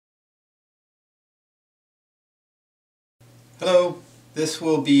Hello, this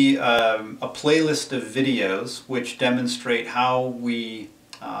will be a playlist of videos which demonstrate how we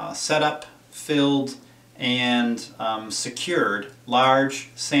set up, filled, and secured large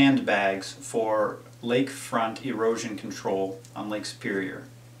sandbags for lakefront erosion control on Lake Superior.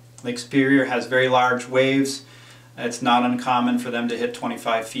 Lake Superior has very large waves. It's not uncommon for them to hit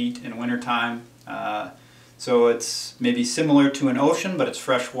 25 feet in wintertime. So it's maybe similar to an ocean, but it's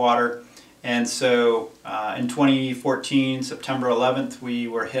fresh water. And so in 2014, September 11th, we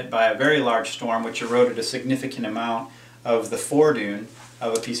were hit by a very large storm which eroded a significant amount of the foredune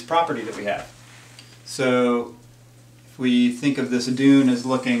of a piece of property that we have. So if we think of this dune as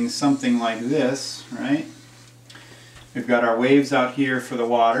looking something like this, right? We've got our waves out here for the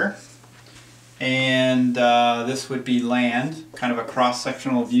water, and this would be land, kind of a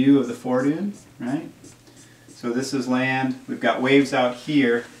cross-sectional view of the foredune, right? So this is land, we've got waves out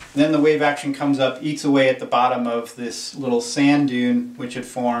here. Then the wave action comes up, eats away at the bottom of this little sand dune which had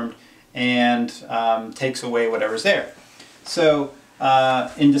formed, and takes away whatever's there. So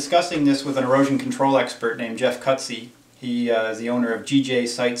in discussing this with an erosion control expert named Geoff Cutsy, he is the owner of GJ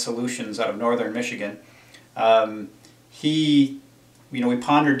Site Solutions out of northern Michigan, we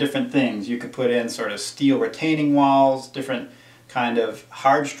pondered different things. You could put in sort of steel retaining walls, different kind of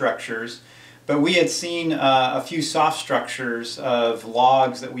hard structures. But we had seen a few soft structures of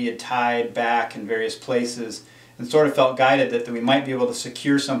logs that we had tied back in various places, and sort of felt guided that we might be able to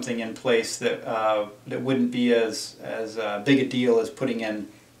secure something in place that that wouldn't be as big a deal as putting in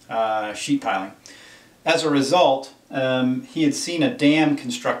sheet piling. As a result, he had seen a dam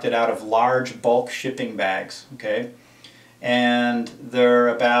constructed out of large bulk shipping bags. Okay, and they're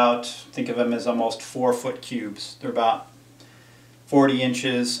about, think of them as almost 4-foot cubes. They're about 40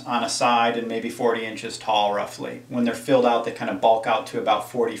 inches on a side and maybe 40 inches tall roughly. When they're filled out, they kind of bulk out to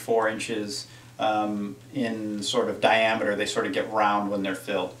about 44 inches in sort of diameter. They sort of get round when they're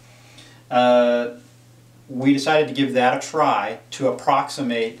filled. We decided to give that a try to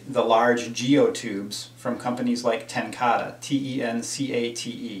approximate the large geotubes from companies like Tencate,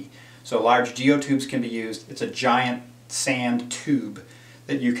 T-E-N-C-A-T-E. So large geotubes can be used. It's a giant sand tube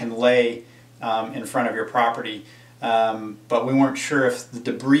that you can lay in front of your property. But we weren't sure if the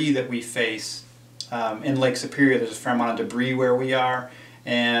debris that we face in Lake Superior, there's a fair amount of debris where we are,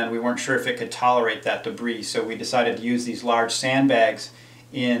 and we weren't sure if it could tolerate that debris. So we decided to use these large sandbags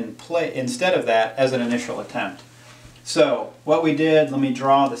instead of that as an initial attempt. So what we did, let me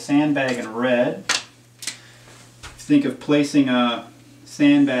draw the sandbag in red. Think of placing a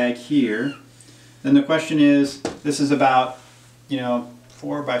sandbag here. Then the question is, this is about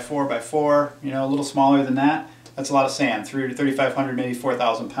 4 by 4 by 4, a little smaller than that. That's a lot of sand, 3,500, maybe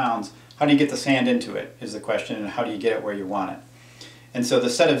 4,000 pounds. How do you get the sand into it is the question, and how do you get it where you want it? And so the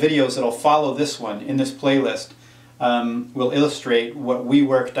set of videos that will follow this one in this playlist will illustrate what we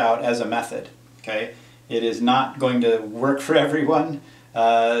worked out as a method. Okay, it is not going to work for everyone.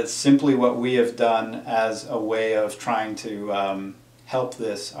 It's simply what we have done as a way of trying to help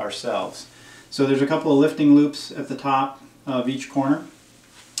this ourselves. So there's a couple of lifting loops at the top of each corner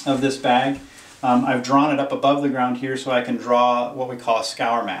of this bag. I've drawn it up above the ground here so I can draw what we call a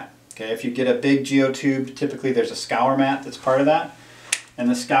scour mat. Okay, if you get a big geotube, typically there's a scour mat that's part of that. And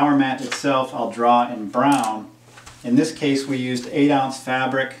the scour mat itself I'll draw in brown. In this case we used 8-ounce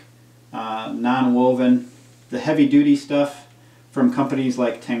fabric, non-woven. The heavy-duty stuff from companies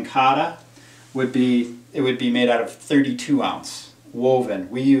like Tencate would be made out of 32-ounce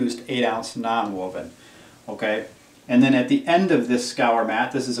woven. We used 8-ounce non-woven. Okay. And then at the end of this scour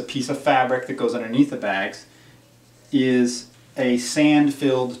mat, this is a piece of fabric that goes underneath the bags, is a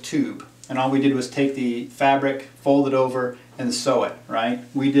sand-filled tube. And all we did was take the fabric, fold it over, and sew it, right?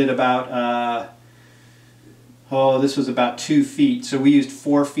 We did about, this was about 2 feet. So we used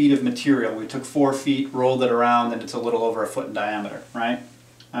 4 feet of material. We took 4 feet, rolled it around, and it's a little over 1 foot in diameter, right?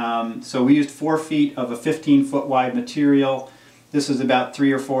 So we used 4 feet of a 15-foot wide material. This is about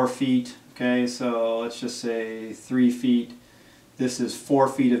 3 or 4 feet. Okay, so let's just say 3 feet. This is 4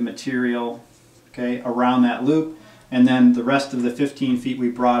 feet of material, okay, around that loop. And then the rest of the 15 feet we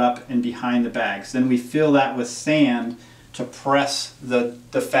brought up and behind the bags. Then we fill that with sand to press the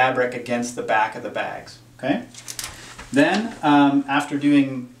fabric against the back of the bags, okay? Then, after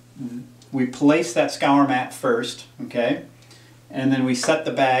we place that scour mat first, okay? And then we set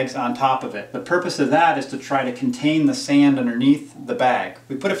the bags on top of it. The purpose of that is to try to contain the sand underneath the bag.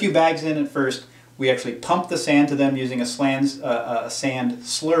 We put a few bags in at first. We actually pumped the sand to them using a sand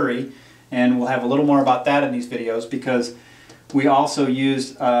slurry, and we'll have a little more about that in these videos because we also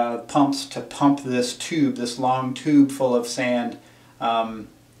used pumps to pump this tube, this long tube full of sand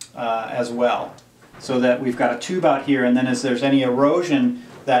as well. so that we've got a tube out here, and then as there's any erosion,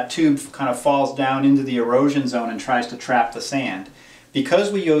 that tube kind of falls down into the erosion zone and tries to trap the sand.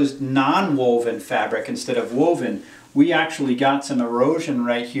 Because we used non-woven fabric instead of woven, we actually got some erosion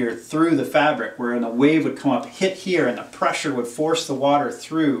right here through the fabric, where the wave would come up, hit here, and the pressure would force the water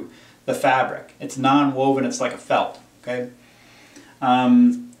through the fabric. It's non-woven, it's like a felt, okay?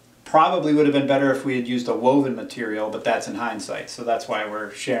 Probably would have been better if we had used a woven material, but that's in hindsight. So that's why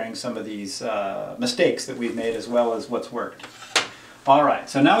we're sharing some of these mistakes that we've made as well as what's worked. All right,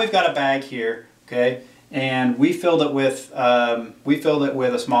 so now we've got a bag here, okay, and we filled it with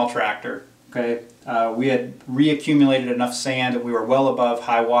a small tractor, okay. We had reaccumulated enough sand that we were well above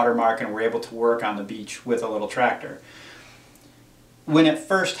high water mark and were able to work on the beach with a little tractor. When it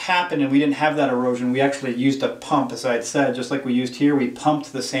first happened and we didn't have that erosion, we actually used a pump, as I had said, just like we used here. We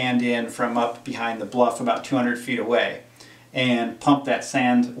pumped the sand in from up behind the bluff about 200 feet away and pumped that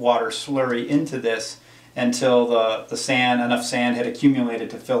sand water slurry into this until enough sand had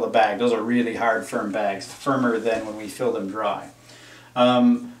accumulated to fill the bag. Those are really hard, firm bags, firmer than when we fill them dry.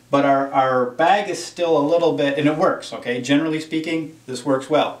 But our bag is still a little bit, and it works, okay? Generally speaking, this works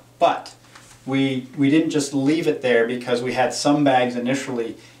well. But we didn't just leave it there because we had some bags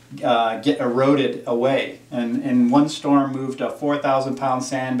initially get eroded away. And one storm moved a 4,000-pound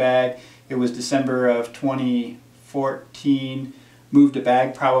sandbag. It was December of 2014. Moved a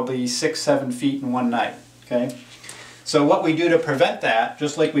bag probably 6-7 feet in one night, okay? So what we do to prevent that,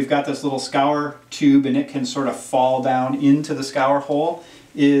 just like we've got this little scour tube and it can sort of fall down into the scour hole,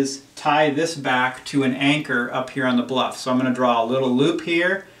 is tie this back to an anchor up here on the bluff. So I'm going to draw a little loop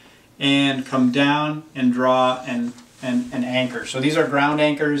here and come down and draw an anchor. So these are ground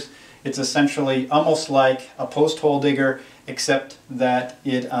anchors. It's essentially almost like a post hole digger, except that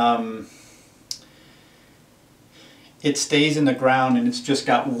it stays in the ground and it's just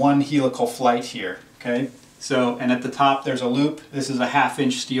got one helical flight here, okay? So, and at the top there's a loop. This is a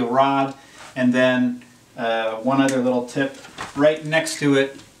 1/2-inch steel rod, and then one other little tip. Right next to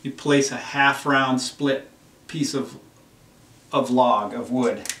it, you place a 1/2 round split piece of log, of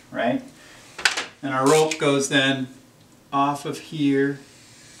wood, right? And our rope goes then off of here,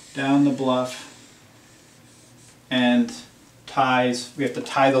 down the bluff, and we have to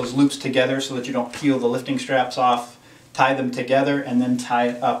tie those loops together so that you don't peel the lifting straps off, tie them together, and then tie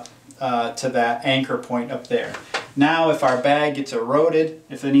it up to that anchor point up there. Now if our bag gets eroded,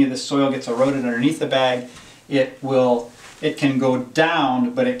 if any of the soil gets eroded underneath the bag, it can go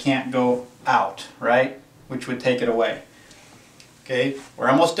down, but it can't go out, right? Which would take it away. Okay, we're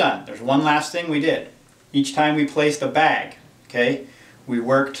almost done. There's one last thing we did. Each time we placed a bag, okay, we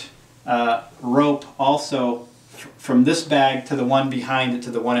worked rope also from this bag to the one behind it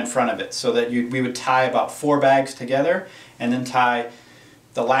to the one in front of it, so that we would tie about 4 bags together and then tie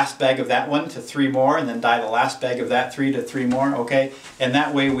the last bag of that one to 3 more, and then tie the last bag of that 3 to 3 more, okay? And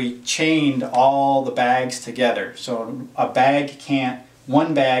that way we chained all the bags together. So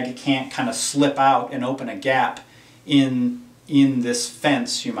one bag can't kind of slip out and open a gap in this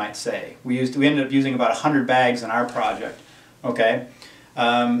fence, you might say. We ended up using about 100 bags in our project, okay?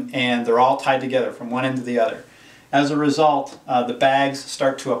 And they're all tied together from one end to the other. As a result, the bags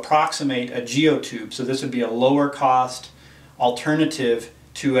start to approximate a geotube. So this would be a lower cost alternative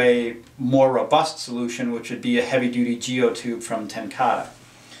to a more robust solution, which would be a heavy-duty geotube from Tenkata.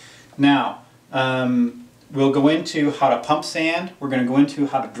 Now, we'll go into how to pump sand. We're going to go into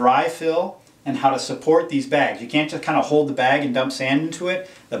how to dry fill and how to support these bags. You can't just kind of hold the bag and dump sand into it.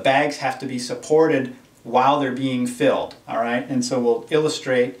 The bags have to be supported while they're being filled, all right? And so we'll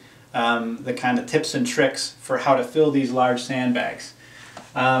illustrate the kind of tips and tricks for how to fill these large sandbags.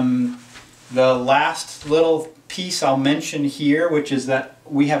 The last little piece I'll mention here, which is that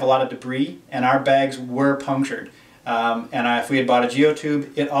we have a lot of debris and our bags were punctured. If we had bought a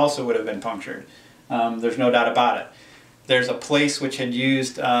geotube, it also would have been punctured. There's no doubt about it. There's a place which had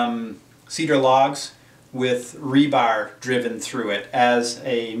used cedar logs with rebar driven through it as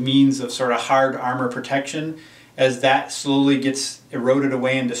a means of sort of hard armor protection. As that slowly gets eroded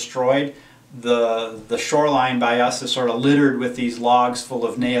away and destroyed, the shoreline by us is sort of littered with these logs full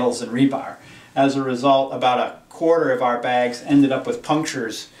of nails and rebar. As a result, about a quarter of our bags ended up with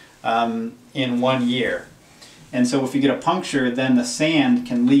punctures in 1 year. And so if you get a puncture, then the sand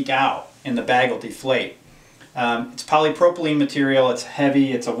can leak out and the bag will deflate. It's polypropylene material, it's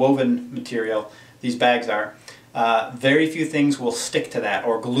heavy, it's a woven material, these bags are. Very few things will stick to that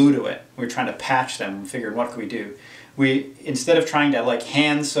or glue to it. We're trying to patch them and figuring what can we do. Instead of trying to like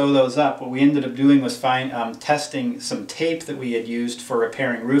hand sew those up, what we ended up doing was testing some tape that we had used for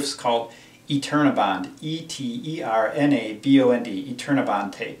repairing roofs called Eternabond, E-T-E-R-N-A-B-O-N-D,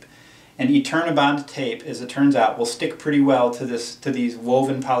 Eternabond tape. And Eternabond tape, as it turns out, will stick pretty well to these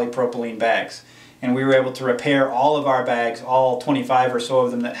woven polypropylene bags. And we were able to repair all of our bags, all 25 or so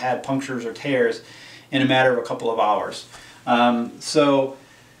of them that had punctures or tears, in a matter of a couple of hours. So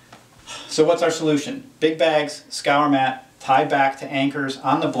what's our solution? Big bags, scour mat, tie back to anchors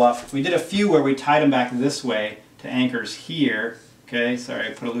on the bluff. We did a few where we tied them back this way to anchors here. Okay, sorry,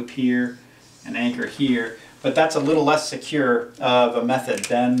 I put a loop here, an anchor here. But that's a little less secure of a method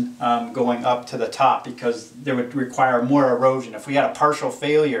than going up to the top, because there would require more erosion. If we had a partial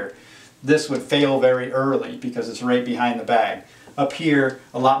failure, this would fail very early because it's right behind the bag. Up here,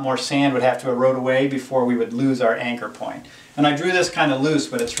 a lot more sand would have to erode away before we would lose our anchor point. And I drew this kind of loose,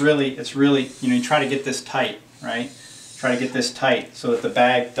 but it's really, you know, you try to get this tight, right? Try to get this tight so that the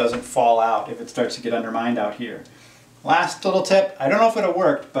bag doesn't fall out if it starts to get undermined out here. Last little tip, I don't know if it would have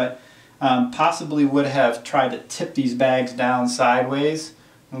worked, but possibly would have tried to tip these bags down sideways,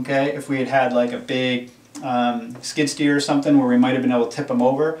 okay? If we had had like a big skid steer or something where we might have been able to tip them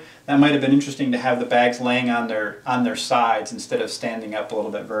over, that might have been interesting to have the bags laying on their sides instead of standing up a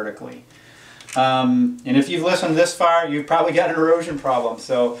little bit vertically. And if you've listened this far, you've probably got an erosion problem.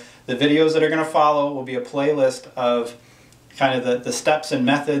 So the videos that are going to follow will be a playlist of kind of the steps and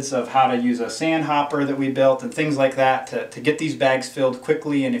methods of how to use a sand hopper that we built and things like that to get these bags filled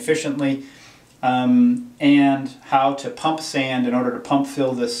quickly and efficiently, and how to pump sand in order to pump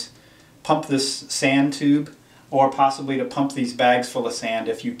this sand tube, or possibly to pump these bags full of sand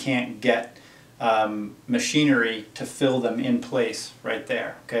if you can't get machinery to fill them in place right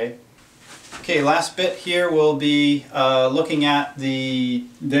there. Okay, last bit here will be looking at the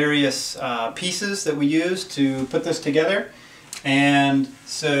various pieces that we use to put this together. And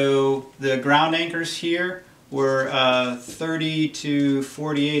so the ground anchors here were 30 to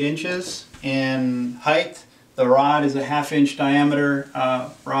 48 inches in height. The rod is a 1/2 inch diameter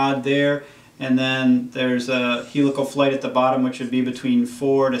rod there, and then there's a helical flight at the bottom, which would be between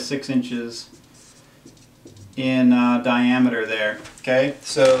 4 to 6 inches in diameter there. Okay,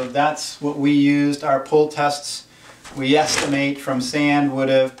 so that's what we used. Our pull tests, we estimate from sand, would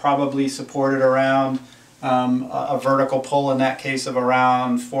have probably supported around a vertical pull in that case of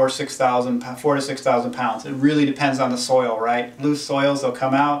around 4 to 6,000 pounds. It really depends on the soil, right? Loose soils, they'll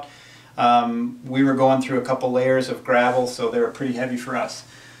come out. We were going through a couple layers of gravel, so they were pretty heavy for us.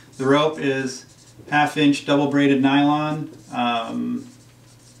 The rope is 1/2 inch double braided nylon,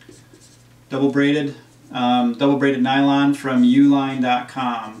 double braided nylon from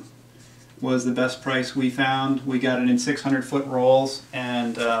uline.com was the best price we found. We got it in 600-foot rolls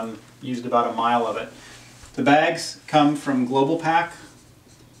and used about a mile of it. The bags come from Global-Pak,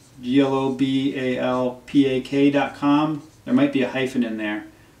 globalpak.com. There might be a hyphen in there,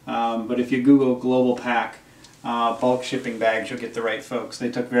 but if you Google Global-Pak bulk shipping bags, you'll get the right folks. They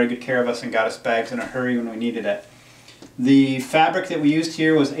took very good care of us and got us bags in a hurry when we needed it. The fabric that we used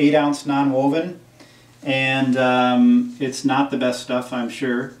here was 8-ounce non-woven, and it's not the best stuff, I'm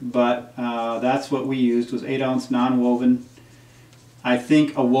sure, but that's what we used, was 8-ounce non-woven. I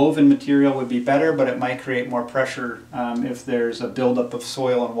think a woven material would be better, but it might create more pressure if there's a buildup of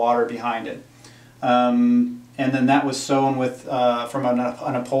soil and water behind it. And then that was sewn with, from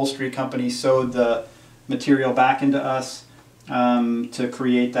an upholstery company, sewed the material back into us to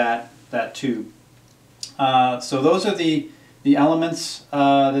create that tube. So those are the elements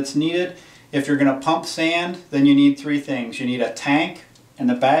that's needed. If you're going to pump sand, then you need 3 things. You need a tank, and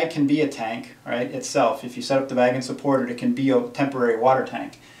the bag can be a tank, right, itself. If you set up the bag and support it, it can be a temporary water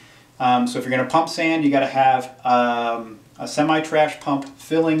tank. So if you're going to pump sand, you got to have a semi-trash pump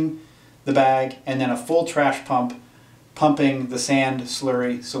filling the bag, and then a full trash pump pumping the sand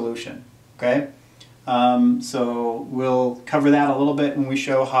slurry solution. Okay, so we'll cover that a little bit when we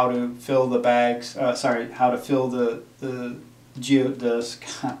show how to fill the bags. How to fill the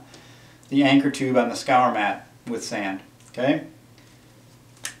anchor tube on the scour mat with sand. Okay.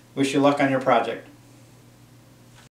 Wish you luck on your project.